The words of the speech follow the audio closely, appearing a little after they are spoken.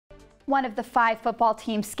One of the 5 football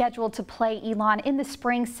teams scheduled to play ELN in the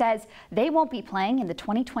spring says they won't be playing in the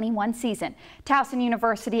 2021 season. Towson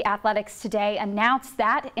University Athletics today announced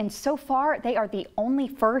that, and so far they are the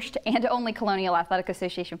first and only Colonial Athletic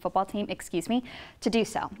Association football team, to do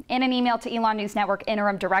so. In an email to ELN News Network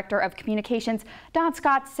Interim Director of Communications, Don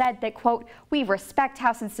Scott said that, quote, "We respect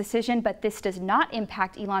Towson's decision, but this does not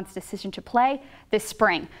impact ELN's decision to play this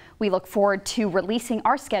spring. We look forward to releasing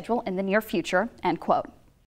our schedule in the near future," end quote.